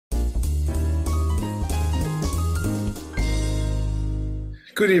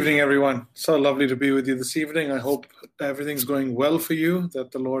Good evening, everyone. So lovely to be with you this evening. I hope everything's going well for you,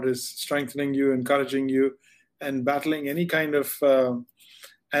 that the Lord is strengthening you, encouraging you, and battling any kind of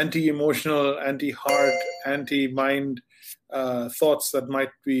anti emotional, anti heart, anti mind thoughts that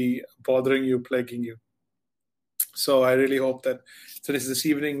might be bothering you, plaguing you. So I really hope that this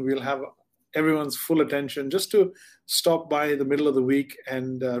evening we'll have everyone's full attention just to stop by the middle of the week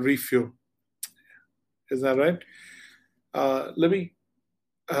and refuel. Is that right?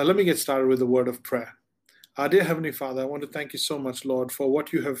 Let me get started with a word of prayer. Our dear Heavenly Father, I want to thank you so much, Lord, for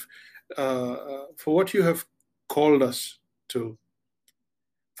what you have called us to.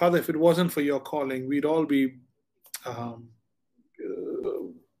 Father, if it wasn't for your calling, we'd all be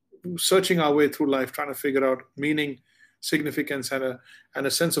searching our way through life, trying to figure out meaning, significance, and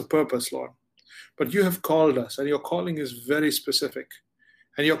a sense of purpose, Lord. But you have called us, and your calling is very specific.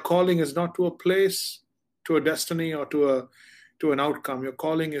 And your calling is not to a place, to a destiny, or to an outcome. Your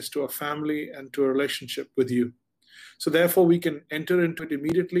calling is to a family and to a relationship with you. So therefore, we can enter into it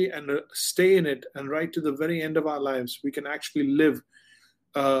immediately and stay in it, and right to the very end of our lives, we can actually live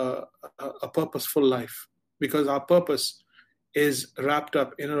a purposeful life, because our purpose is wrapped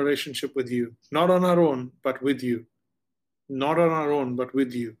up in a relationship with you, not on our own, but with you. Not on our own, but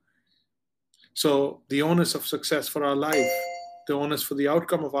with you. So the onus of success for our life, the onus for the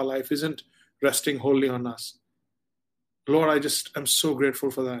outcome of our life isn't resting wholly on us. Lord, I'm so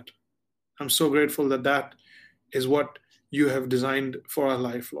grateful for that. I'm so grateful that that is what you have designed for our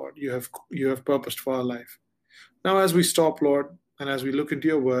life, Lord. You have purposed for our life. Now, as we stop, Lord, and as we look into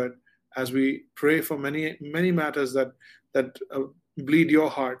your word, as we pray for many, many matters that bleed your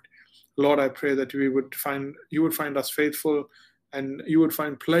heart, Lord, I pray that you would find us faithful, and you would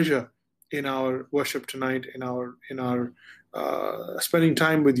find pleasure in our worship tonight, in our spending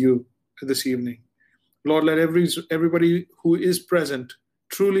time with you this evening. Lord, let everybody who is present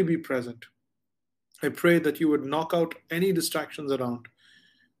truly be present. I pray that you would knock out any distractions around.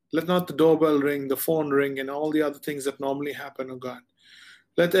 Let not the doorbell ring, the phone ring, and all the other things that normally happen, oh God.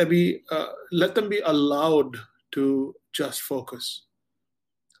 Let them be allowed to just focus.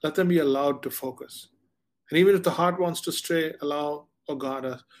 Let them be allowed to focus. And even if the heart wants to stray, allow, oh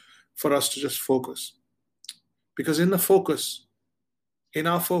God, for us to just focus. Because in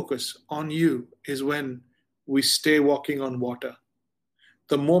our focus on you is when we stay walking on water.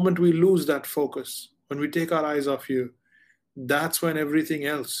 The moment we lose that focus, when we take our eyes off you, that's when everything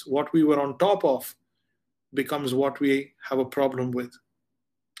else, what we were on top of, becomes what we have a problem with.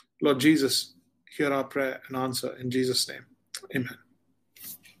 Lord Jesus, hear our prayer and answer in Jesus' name. Amen.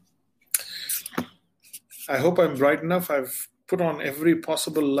 I hope I'm bright enough. I've put on every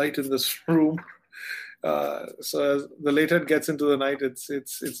possible light in this room. So as the later it gets into the night,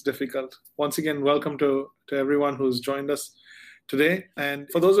 it's difficult. Once again, welcome to everyone who's joined us today. And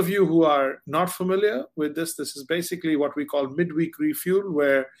for those of you who are not familiar with this is basically what we call midweek refuel,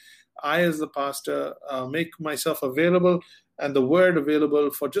 where I, as the pastor, make myself available and the word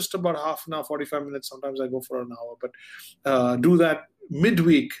available for just about half an hour, 45 minutes. Sometimes I go for an hour, but do that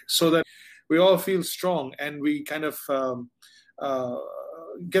midweek so that we all feel strong and we kind of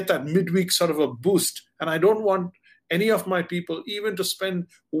get that midweek sort of a boost. And I don't want any of my people even to spend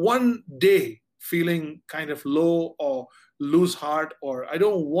one day feeling kind of low or lose heart, or I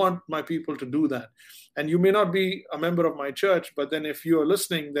don't want my people to do that. And you may not be a member of my church, but then if you are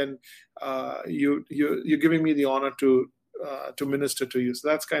listening, then you're giving me the honor to minister to you. So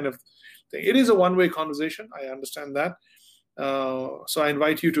that's kind of thing. It is a one-way conversation. I understand that. So I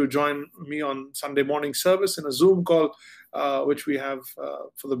invite you to join me on Sunday morning service in a Zoom call, which we have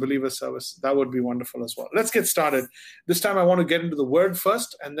for the believer service. That would be wonderful as well. Let's get started. This time I want to get into the word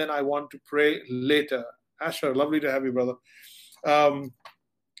first, and then I want to pray later. Asher, lovely to have you, brother.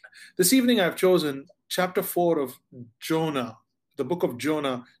 This evening I've chosen chapter 4 of Jonah, the book of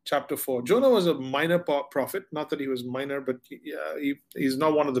Jonah, chapter 4. Jonah was a minor prophet. Not that he was minor, but he's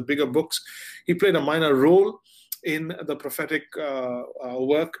not one of the bigger books. He played a minor role in the prophetic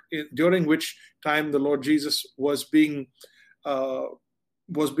work, during which time the Lord Jesus was being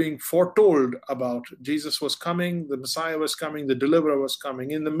foretold about. Jesus was coming, the Messiah was coming, the deliverer was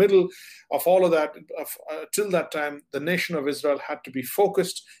coming. In the middle of all of that, till that time, the nation of Israel had to be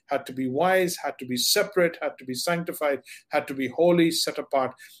focused, had to be wise, had to be separate, had to be sanctified, had to be holy, set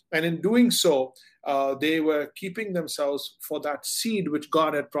apart. And in doing so, they were keeping themselves for that seed which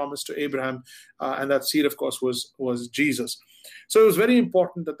God had promised to Abraham. And that seed, of course, was Jesus. So it was very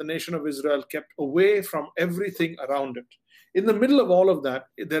important that the nation of Israel kept away from everything around it. In the middle of all of that,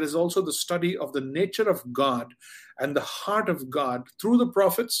 there is also the study of the nature of God and the heart of God through the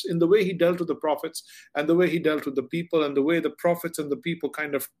prophets, in the way he dealt with the prophets and the way he dealt with the people and the way the prophets and the people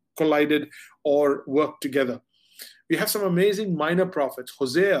kind of collided or worked together. We have some amazing minor prophets.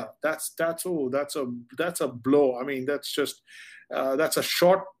 Hosea, that's a blow. I mean, that's a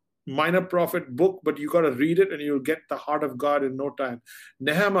short minor prophet book, but you got to read it and you'll get the heart of God in no time.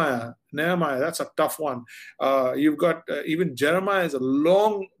 Nehemiah, that's a tough one. You've got even Jeremiah is a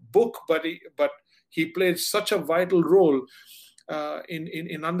long book, but he played such a vital role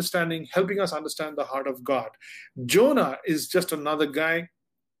in understanding, helping us understand the heart of God. Jonah is just another guy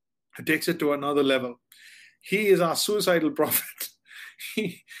who takes it to another level. He is our suicidal prophet.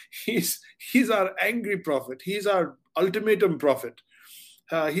 He's our angry prophet. He's our ultimatum prophet.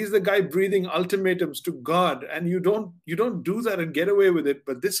 He's the guy breathing ultimatums to God, and you don't do that and get away with it.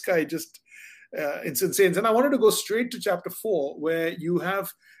 But this guy just it's insane. And I wanted to go straight to chapter 4, where you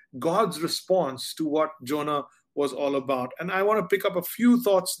have God's response to what Jonah was all about. And I want to pick up a few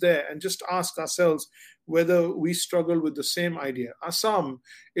thoughts there and just ask ourselves whether we struggle with the same idea. Assam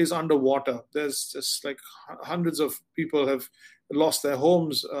is underwater. There's just like hundreds of people have lost their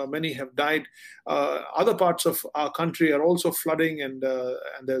homes. Many have died. Other parts of our country are also flooding, and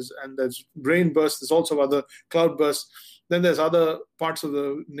there's rain bursts. There's also other cloud bursts. Then there's other parts of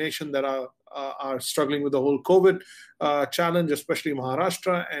the nation that are struggling with the whole COVID challenge, especially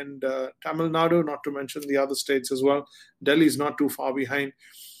Maharashtra and Tamil Nadu, not to mention the other states as well. Delhi is not too far behind.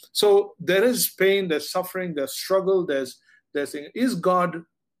 So there is pain, there's suffering, there's struggle, there's is God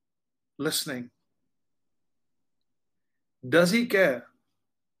listening? Does he care?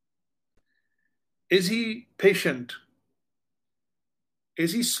 Is he patient?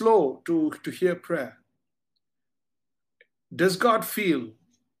 Is he slow to hear prayer? Does God feel?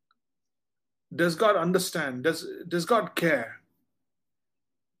 Does God understand? Does God care?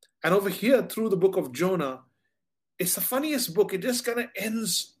 And over here, through the book of Jonah, it's the funniest book. It just kind of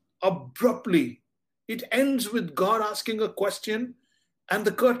ends abruptly. It ends with God asking a question and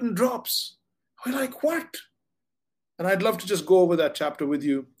the curtain drops. We're like, what? And I'd love to just go over that chapter with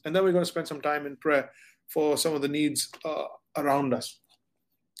you. And then we're going to spend some time in prayer for some of the needs around us.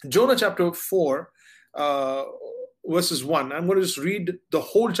 Jonah chapter 4, verses 1. I'm going to just read the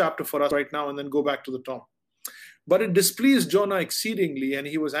whole chapter for us right now and then go back to the top. But it displeased Jonah exceedingly, and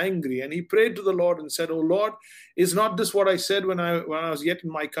he was angry. And he prayed to the Lord and said, O Lord, is not this what I said when I was yet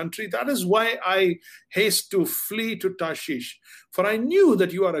in my country? That is why I haste to flee to Tarshish. For I knew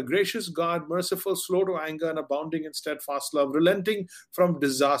that you are a gracious God, merciful, slow to anger, and abounding in steadfast love, relenting from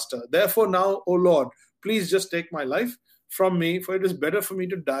disaster. Therefore now, O Lord, please just take my life from me, for it is better for me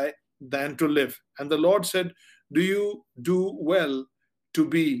to die than to live. And the Lord said, do you do well to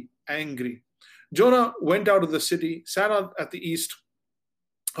be angry? Jonah went out of the city, sat at the east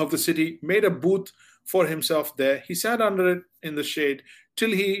of the city, made a booth for himself there. He sat under it in the shade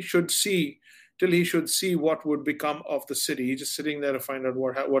till he should see what would become of the city. He's just sitting there to find out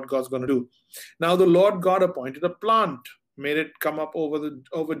what God's going to do. Now the Lord God appointed a plant, made it come up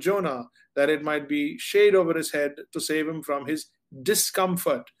over Jonah, that it might be shade over his head to save him from his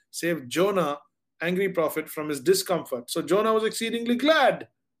discomfort. Save Jonah, angry prophet, from his discomfort. So Jonah was exceedingly glad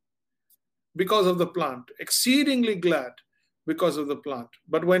because of the plant, exceedingly glad because of the plant.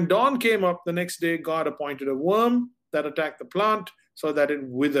 But when dawn came up the next day, God appointed a worm that attacked the plant so that it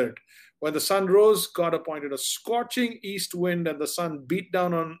withered. When the sun rose, God appointed a scorching east wind, and the sun beat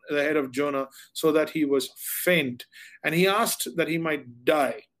down on the head of Jonah so that he was faint. And he asked that he might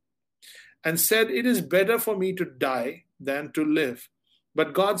die, and said, it is better for me to die than to live.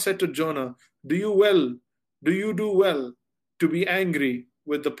 But God said to Jonah, do you do well to be angry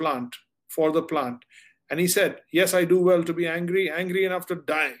with the plant, for the plant? And he said, yes, I do well to be angry enough to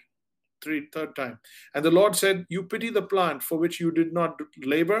die. Third time. And the Lord said, you pity the plant for which you did not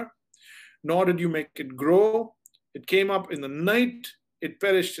labor, nor did you make it grow. It came up in the night, it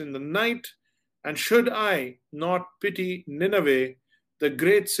perished in the night. And should I not pity Nineveh, the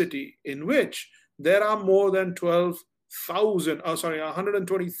great city, in which there are more than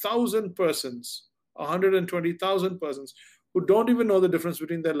 120,000 persons, 120,000 persons who don't even know the difference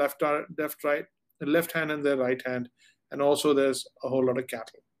between their left hand and their right hand, and also there's a whole lot of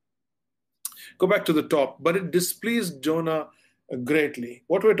cattle. Go back to the top. But it displeased Jonah greatly.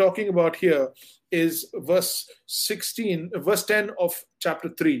 What we're talking about here is verse 10 of chapter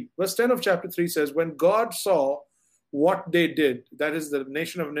 3. Verse 10 of chapter 3 says, when God saw what they did, that is, the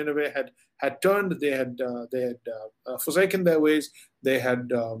nation of Nineveh had turned, they had forsaken their ways, they had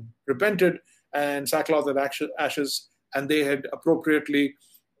repented, and sackcloth and ashes, and they had appropriately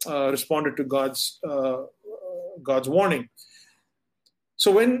responded to God's God's warning.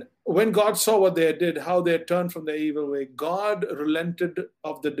 So when God saw what they did, how they had turned from their evil way, God relented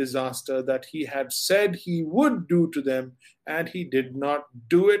of the disaster that he had said he would do to them, and he did not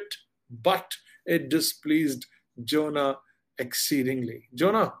do it, but it displeased Jonah exceedingly.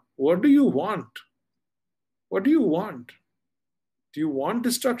 Jonah, what do you want? What do you want? Do you want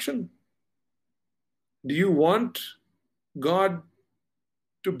destruction? Do you want God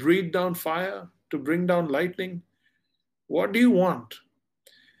to breathe down fire, to bring down lightning? What do you want?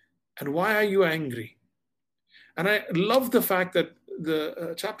 And why are you angry? And I love the fact that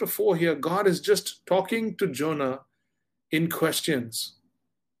the chapter 4 here, God is just talking to Jonah in questions.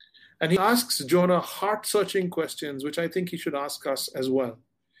 And he asks Jonah heart-searching questions, which I think he should ask us as well.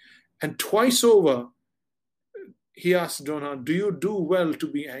 And twice over, he asks Jonah, do you do well to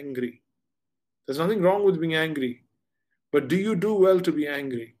be angry? There's nothing wrong with being angry, but do you do well to be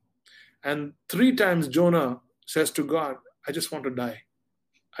angry? And 3 times Jonah says to God, I just want to die.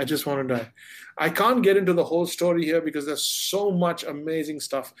 I just want to die. I can't get into the whole story here because there's so much amazing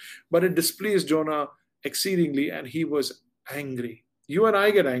stuff, but it displeased Jonah exceedingly, and he was angry. You and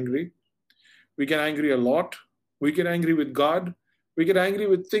I get angry. We get angry a lot. We get angry with God. We get angry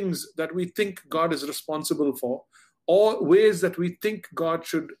with things that we think God is responsible for, or ways that we think God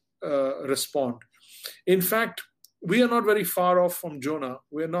should respond. In fact, we are not very far off from Jonah.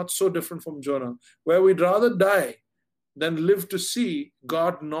 We are not so different from Jonah, where we'd rather die than live to see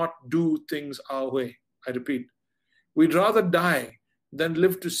God not do things our way. I repeat, we'd rather die than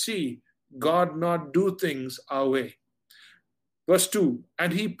live to see God not do things our way. Verse 2,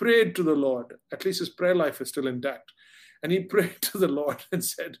 and he prayed to the Lord. At least his prayer life is still intact. And he prayed to the Lord and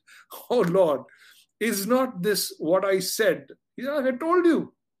said, oh Lord, is not this what I said? He said, I told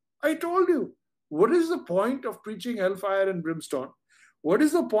you. I told you. What is the point of preaching hellfire and brimstone? What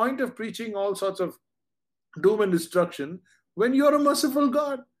is the point of preaching all sorts of doom and destruction when you're a merciful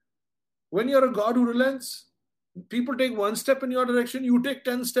God? When you're a God who relents? People take 1 step in your direction, you take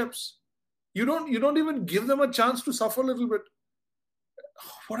 10 steps. You don't even give them a chance to suffer a little bit.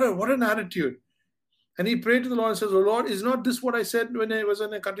 What an attitude. And he prayed to the Lord and says, oh Lord, is not this what I said when I was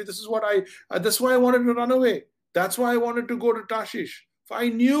in a country? That's why I wanted to run away. That's why I wanted to go to Tarshish. For I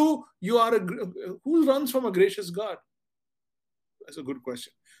knew you are who runs from a gracious God? That's a good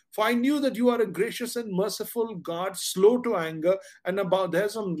question. For I knew that you are a gracious and merciful God, slow to anger, and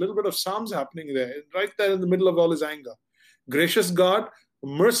there's some little bit of Psalms happening there, right there in the middle of all his anger. Gracious God,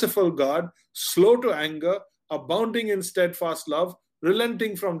 merciful God, slow to anger, abounding in steadfast love,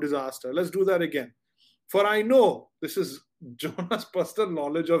 relenting from disaster. Let's do that again. For I know, this is Jonah's personal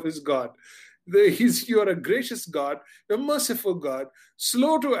knowledge of his God. You are a gracious God, a merciful God,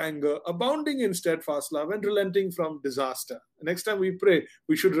 slow to anger, abounding in steadfast love, and relenting from disaster. Next time we pray,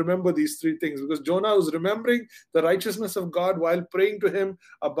 we should remember these 3 things, because Jonah was remembering the righteousness of God while praying to him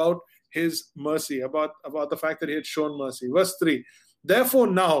about his mercy, about the fact that he had shown mercy. Verse 3, therefore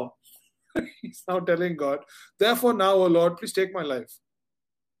now, he's now telling God, therefore now, O Lord, please take my life.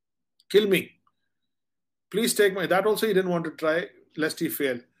 Kill me. Please take that also he didn't want to try, lest he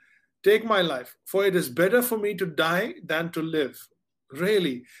fail. Take my life, for it is better for me to die than to live.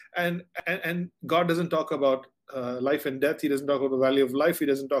 Really. And God doesn't talk about life and death. He doesn't talk about the value of life. He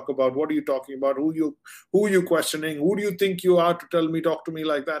doesn't talk about what are you talking about, who are you questioning, who do you think you are to talk to me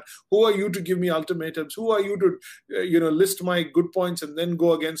like that? Who are you to give me ultimatums? Who are you to list my good points and then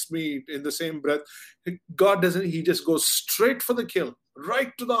go against me in the same breath? God doesn't. He just goes straight for the kill,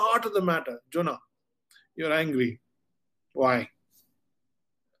 right to the heart of the matter. Jonah, you're angry. Why?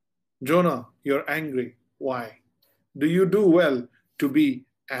 Jonah, you're angry. Why? Do you do well to be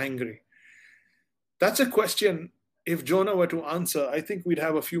angry? That's a question. If Jonah were to answer, I think we'd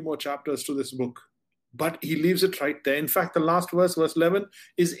have a few more chapters to this book. But he leaves it right there. In fact, the last verse 11,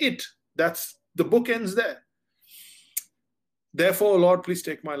 is it. That's the book ends there. Therefore, Lord, please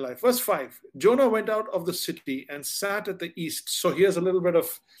take my life. Verse 5, Jonah went out of the city and sat at the east. So here's a little bit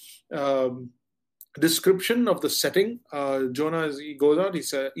of description of the setting. Jonah, as he goes out,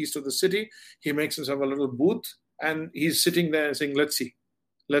 he's east of the city. He makes himself a little booth, and he's sitting there and saying, let's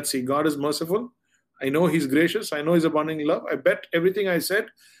see. God is merciful. I know he's gracious. I know he's abounding in love. I bet everything I said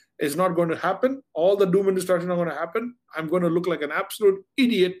is not going to happen. All the doom and destruction are going to happen. I'm going to look like an absolute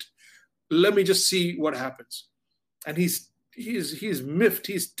idiot. Let me just see what happens. And he's miffed.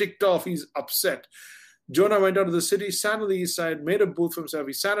 He's ticked off. He's upset. Jonah went out of the city, sat on the east side, made a booth for himself.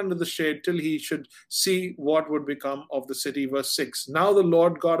 He sat under the shade till he should see what would become of the city. Verse 6. Now the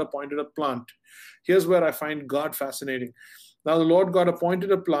Lord God appointed a plant. Here's where I find God fascinating. Now the Lord God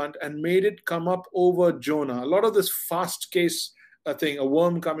appointed a plant and made it come up over Jonah. A lot of this fast case a thing, a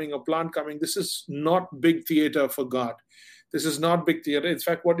worm coming, a plant coming. This is not big theater for God. This is not big theater. In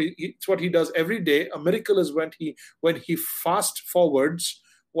fact, it's what he does every day. A miracle is when he fast forwards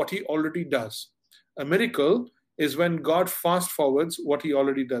what he already does. A miracle is when God fast forwards what he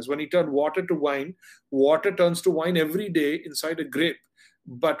already does. When he turned water to wine, water turns to wine every day inside a grape.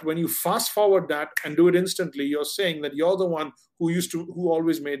 But when you fast forward that and do it instantly, you're saying that you're the one who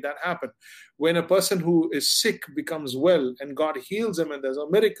always made that happen. When a person who is sick becomes well and God heals him and there's a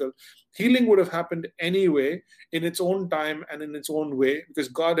miracle, healing would have happened anyway in its own time and in its own way, because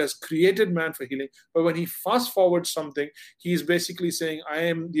God has created man for healing. But when he fast forwards something, he's basically saying, I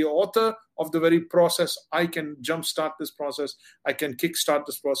am the author of the very process. I can jumpstart this process, I can kickstart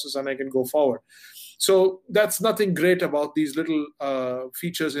this process, and I can go forward. So that's nothing great about these little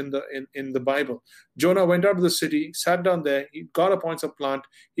features in the Bible. Jonah went out of the city, sat down there. God appoints a plant.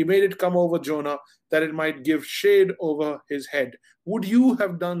 He made it come over Jonah that it might give shade over his head. Would you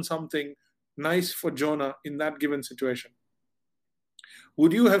have done something nice for Jonah in that given situation?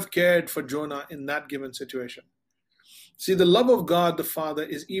 Would you have cared for Jonah in that given situation? See, the love of God the Father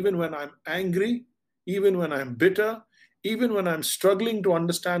is even when I'm angry, even when I'm bitter, even when I'm struggling to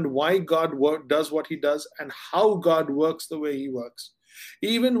understand why God does what he does and how God works the way he works,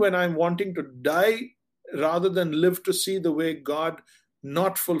 even when I'm wanting to die rather than live to see the way God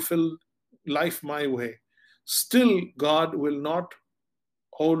not fulfill life my way, still God will not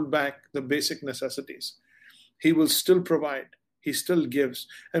hold back the basic necessities. He will still provide. He still gives.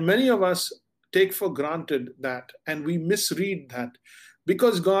 And many of us take for granted that, and we misread that.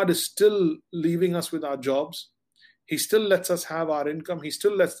 Because God is still leaving us with our jobs, he still lets us have our income. He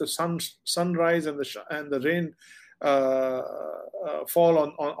still lets the sunrise and the rain fall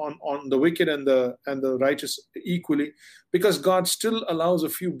on the wicked and the righteous equally, because God still allows a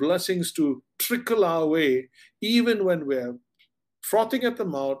few blessings to trickle our way, even when we're frothing at the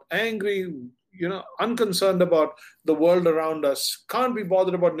mouth, angry, unconcerned about the world around us, can't be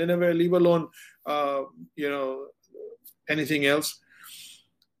bothered about Nineveh, leave alone, anything else.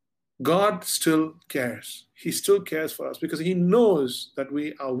 God still cares. He still cares for us because he knows that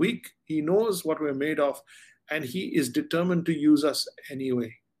we are weak. He knows what we're made of, and he is determined to use us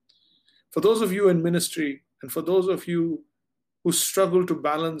anyway. For those of you in ministry, and for those of you who struggle to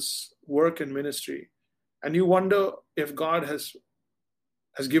balance work and ministry, and you wonder if God has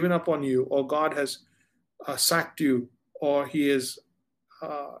given up on you, or God has sacked you, or he's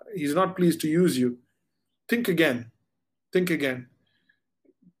not pleased to use you, think again. Think again.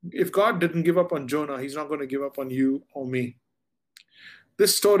 If God didn't give up on Jonah, he's not going to give up on you or me.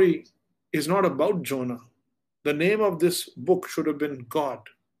 This story is not about Jonah. The name of this book should have been God.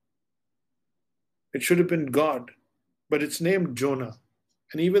 It should have been God, but it's named Jonah.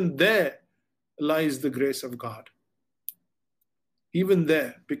 And even there lies the grace of God. Even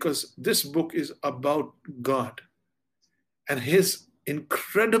there, because this book is about God and his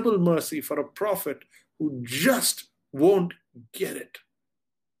incredible mercy for a prophet who just won't get it.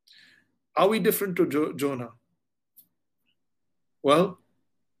 Are we different to Jonah? Well,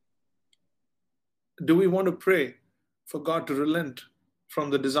 do we want to pray for God to relent from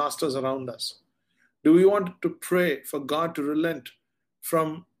the disasters around us? Do we want to pray for God to relent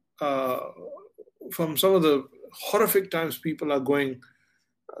from some of the horrific times people are going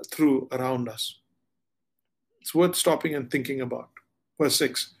through around us? It's worth stopping and thinking about. Verse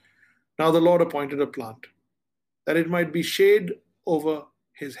 6. Now the Lord appointed a plant, that it might be shade over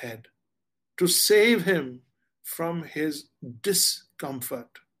his head, to save him from his discomfort.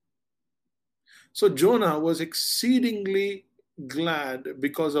 So Jonah was exceedingly glad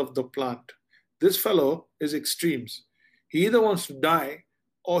because of the plant. This fellow is extremes. He either wants to die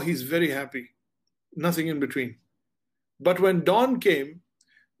or he's very happy. Nothing in between. But when dawn came,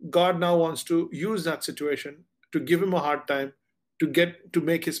 God now wants to use that situation to give him a hard time to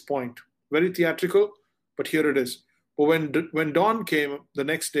make his point. Very theatrical, but here it is. But when dawn came the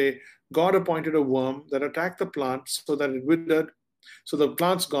next day, God appointed a worm that attacked the plant so that it withered. So the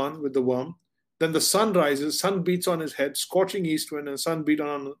plant's gone with the worm. Then the sun rises, sun beats on his head, scorching east wind, and sun beat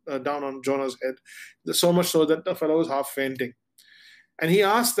down on Jonah's head, so much so that the fellow was half fainting. And he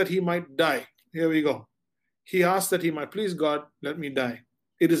asked that he might die. Here we go. He asked that he might, please God, let me die.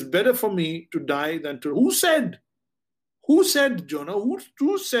 It is better for me to die than to... Who said? Who said, Jonah?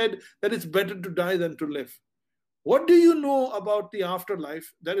 Who said that it's better to die than to live? What do you know about the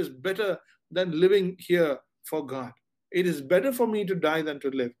afterlife that is better than living here for God? It is better for me to die than to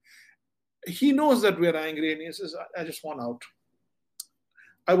live. He knows that we're angry and he says, I just want out.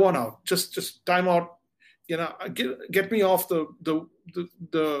 I want out. Just time out. Get me off the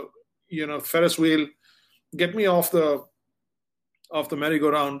Ferris wheel. Get me off the of the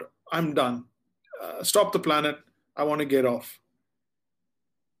merry-go-round. I'm done. Stop the planet. I want to get off.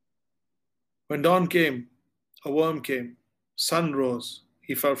 When dawn came, a worm came. Sun rose.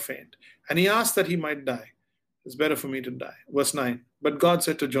 He felt faint. And he asked that he might die. It's better for me to die. Verse 9. But God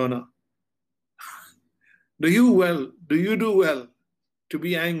said to Jonah, do you do well to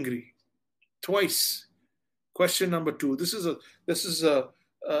be angry? Twice. Question number 2. This is a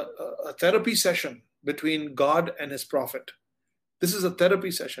therapy session between God and his prophet. This is a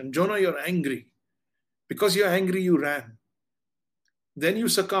therapy session. Jonah, you're angry. Because you're angry, you ran. Then you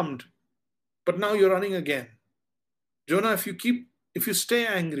succumbed. But now you're running again. Jonah, if you stay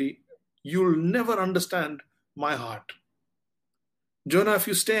angry, you'll never understand my heart. Jonah, if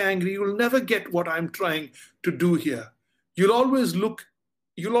you stay angry, you'll never get what I'm trying to do here. You'll always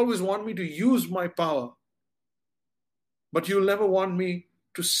want me to use my power, but you'll never want me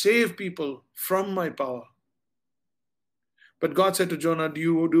to save people from my power. But God said to Jonah, do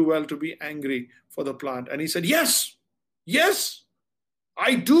you do well to be angry for the plant? And he said, yes,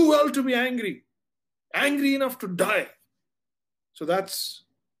 I do well to be angry enough to die. So that's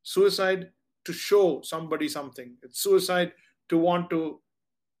suicide to show somebody something. It's suicide to want to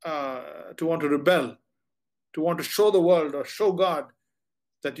rebel, to want to show the world or show God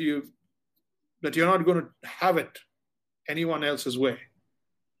that you're not going to have it anyone else's way.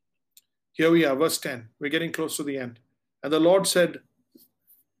 Here we are, verse 10. We're getting close to the end. And the Lord said,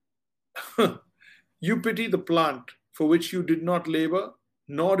 you pity the plant for which you did not labor,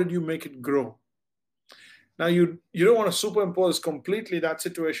 nor did you make it grow. Now, you don't want to superimpose completely that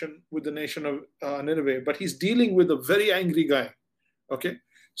situation with the nation of Nineveh, but he's dealing with a very angry guy. Okay?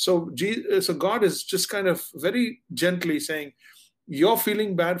 So God is just kind of very gently saying, you're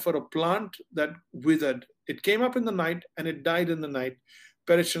feeling bad for a plant that withered. It came up in the night and it died in the night,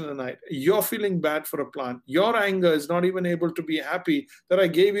 perished in the night. You're feeling bad for a plant. Your anger is not even able to be happy that I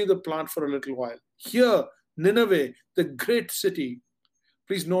gave you the plant for a little while. Here, Nineveh, the great city.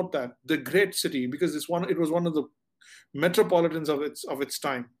 Please note that, the great city, because it was one of the metropolitans of its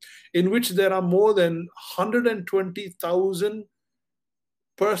time, in which there are more than 120,000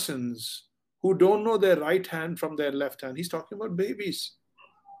 persons who don't know their right hand from their left hand. He's talking about babies.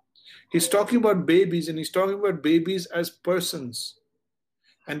 He's talking about babies, and he's talking about babies as persons.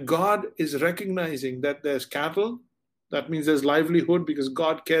 And God is recognizing that there's cattle. That means there's livelihood, because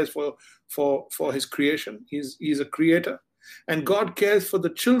God cares for his creation. He's a creator. And God cares for the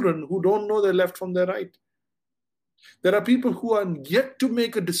children who don't know their left from their right. There are people who are yet to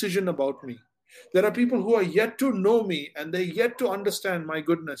make a decision about me. There are people who are yet to know me, and they're yet to understand my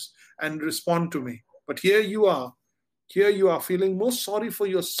goodness and respond to me. But here you are feeling more sorry for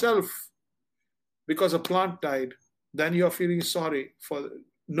yourself because a plant died than you are feeling sorry for.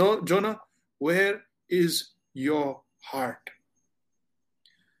 No, Jonah, where is your heart?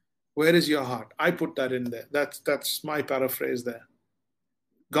 Where is your heart? I put that in there. That's my paraphrase there.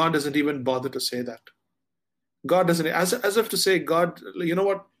 God doesn't even bother to say that. God doesn't, as if to say, God, you know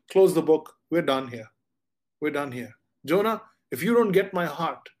what? Close the book. We're done here. We're done here. Jonah, if you don't get my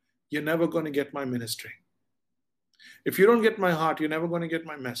heart, you're never going to get my ministry. If you don't get my heart, you're never going to get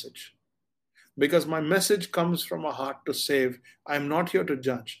my message. Because my message comes from a heart to save. I'm not here to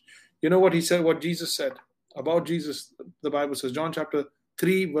judge. You know what he said, what Jesus said about Jesus? The Bible says, John chapter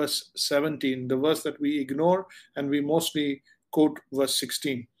 3, verse 17, the verse that we ignore and we mostly quote verse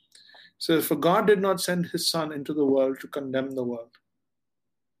 16. It says, for God did not send his son into the world to condemn the world.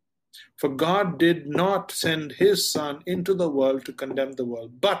 For God did not send his son into the world to condemn the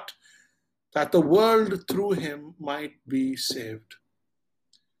world, but that the world through him might be saved.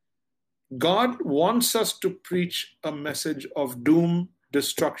 God wants us to preach a message of doom,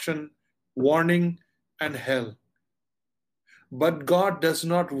 destruction, warning, and hell. But God does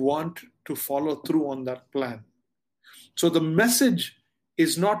not want to follow through on that plan. So the message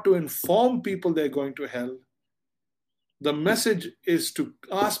is not to inform people they're going to hell. The message is to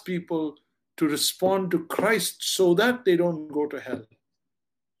ask people to respond to Christ so that they don't go to hell.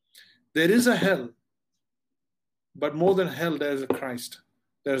 There is a hell, but more than hell, there's a Christ.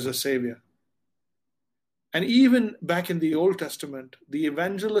 There's a Savior. And even back in the Old Testament, the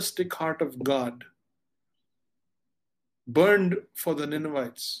evangelistic heart of God burned for the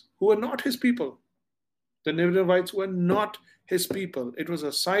Ninevites, who were not his people. The Ninevites were not his people. It was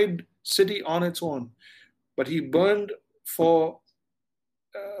a side city on its own. But he burned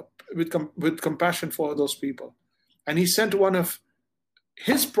with compassion for those people. And he sent one of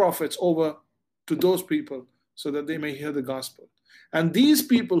his prophets over to those people so that they may hear the gospel. And these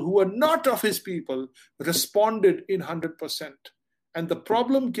people who were not of his people responded in 100%. And the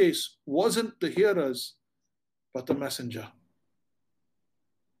problem case wasn't the hearers, but the messenger.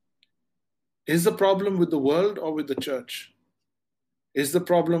 Is the problem with the world or with the church? Is the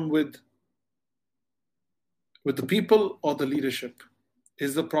problem with the people or the leadership?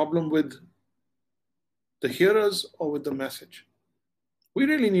 Is the problem with the hearers or with the message? We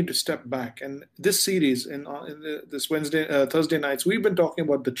really need to step back. And this series, this Thursday nights, we've been talking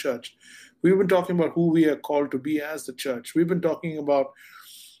about the church. We've been talking about who we are called to be as the church. We've been talking about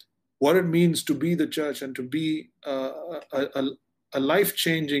what it means to be the church and to be a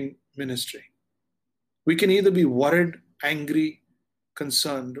life-changing ministry. We can either be worried, angry,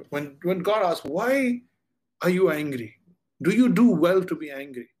 concerned. When God asks, why are you angry? Do you do well to be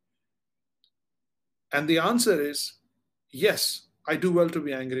angry? And the answer is, yes, I do well to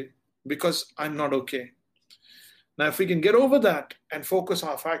be angry because I'm not okay. Now, if we can get over that and focus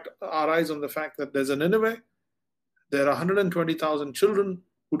our eyes on the fact that there's a Nineveh, there are 120,000 children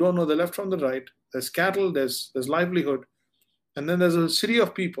who don't know the left from the right, there's cattle, there's livelihood, and then there's a city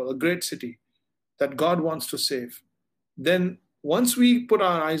of people, a great city that God wants to save. Then once we put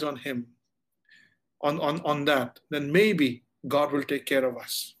our eyes on Him, on that, then maybe God will take care of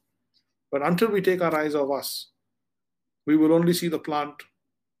us. But until we take our eyes off us, we will only see the plant,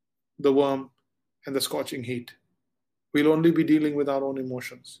 the worm, and the scorching heat. We'll only be dealing with our own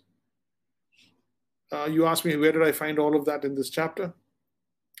emotions. You asked me, where did I find all of that in this chapter?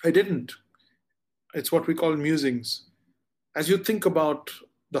 I didn't. It's what we call musings. As you think about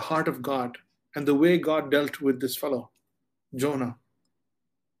the heart of God and the way God dealt with this fellow, Jonah,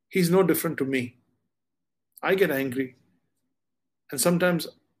 he's no different to me. I get angry. And sometimes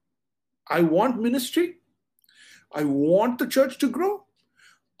I want ministry. I want the church to grow.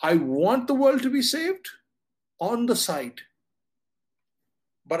 I want the world to be saved on the side.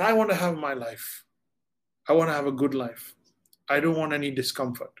 But I want to have my life. I want to have a good life. I don't want any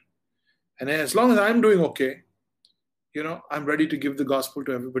discomfort. And as long as I'm doing okay, I'm ready to give the gospel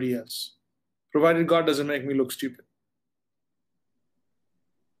to everybody else, provided God doesn't make me look stupid.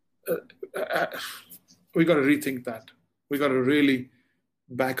 We got to rethink that. We got to really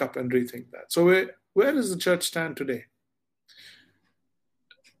back up and rethink that. So where does the church stand today?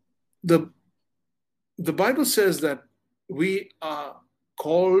 The Bible says that we are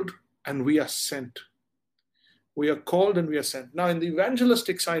called and we are sent. We are called and we are sent. Now, in the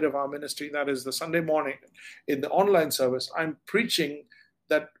evangelistic side of our ministry, that is the Sunday morning, in the online service, I'm preaching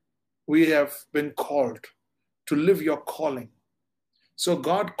that we have been called to live your calling. So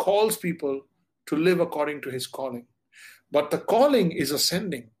God calls people to live according to His calling. But the calling is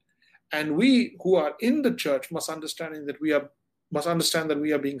ascending. And we who are in the church must understand that we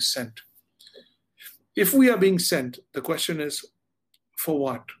are being sent. If we are being sent, the question is, for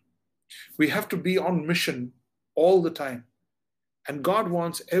what? We have to be on mission all the time. And God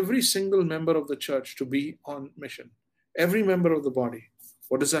wants every single member of the church to be on mission. Every member of the body.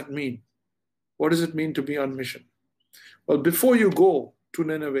 What does that mean? What does it mean to be on mission? Well, before you go to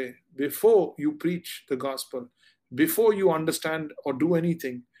Nineveh, before you preach the gospel, before you understand or do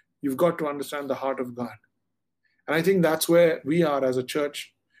anything, you've got to understand the heart of God. And I think that's where we are as a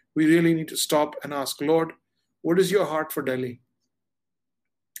church. We really need to stop and ask, Lord, what is your heart for Delhi?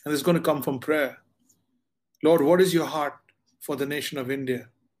 And it's going to come from prayer. Lord, what is your heart for the nation of India?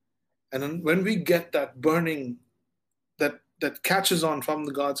 And then when we get that burning that catches on from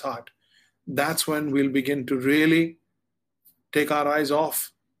the God's heart, that's when we'll begin to really take our eyes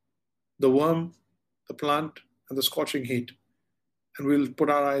off the worm, the plant, and the scorching heat. And we'll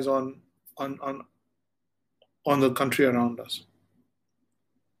put our eyes on the country around us.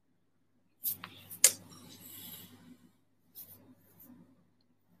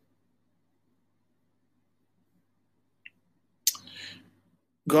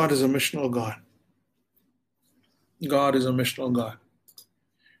 God is a missional God. God is a missional God.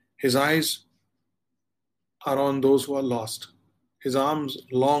 His eyes are on those who are lost. His arms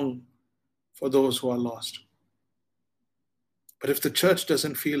long for those who are lost. But if the church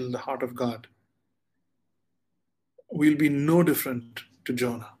doesn't feel the heart of God, we'll be no different to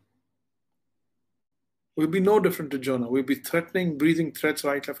Jonah. We'll be no different to Jonah. We'll be threatening, breathing threats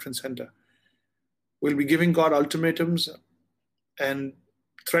right, left, and center. We'll be giving God ultimatums and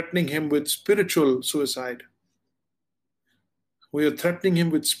threatening Him with spiritual suicide. We are threatening Him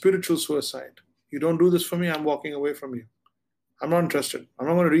with spiritual suicide. You don't do this for me, I'm walking away from you. I'm not interested. I'm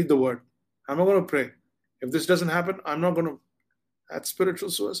not going to read the word. I'm not going to pray. If this doesn't happen, I'm not going to. That's spiritual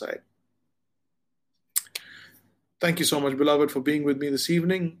suicide. Thank you so much, beloved, for being with me this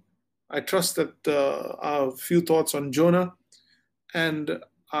evening. I trust that our few thoughts on Jonah and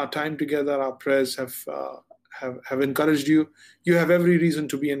our time together, our prayers have encouraged you. You have every reason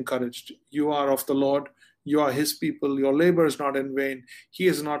to be encouraged. You are of the Lord. You are his people. Your labor is not in vain. He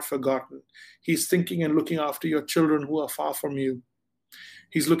is not forgotten. He's thinking and looking after your children who are far from you.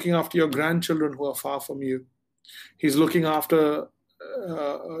 He's looking after your grandchildren who are far from you. He's looking after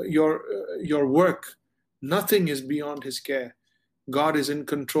your work. Nothing is beyond his care. God is in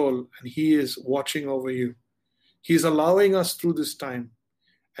control and he is watching over you. He's allowing us through this time.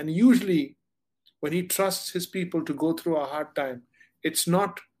 And usually, when he trusts his people to go through a hard time, it's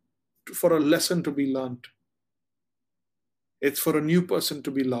not for a lesson to be learned. It's for a new person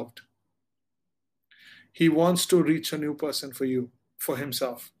to be loved. He wants to reach a new person for you, for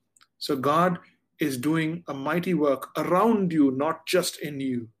himself. So God is doing a mighty work around you, not just in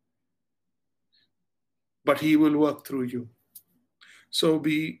you. But he will work through you. So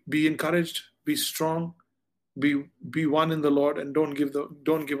be encouraged, be strong, be one in the Lord, and don't give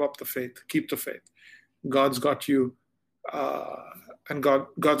up the faith. Keep the faith. God's got you, and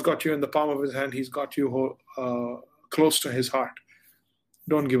God's got you in the palm of his hand. He's got you close to his heart.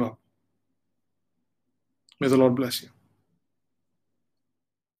 Don't give up. May the Lord bless you.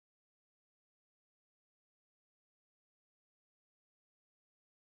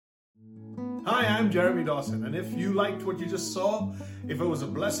 Hi, I'm Jeremy Dawson, and if you liked what you just saw, if it was a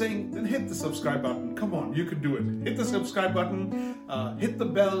blessing, then hit the subscribe button. Come on, you can do it. Hit the subscribe button, hit the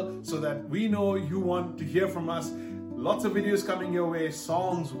bell so that we know you want to hear from us. Lots of videos coming your way,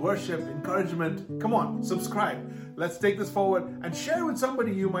 songs, worship, encouragement. Come on, subscribe. Let's take this forward and share with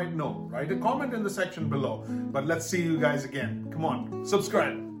somebody you might know. Write a comment in the section below. But let's see you guys again. Come on,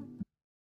 subscribe.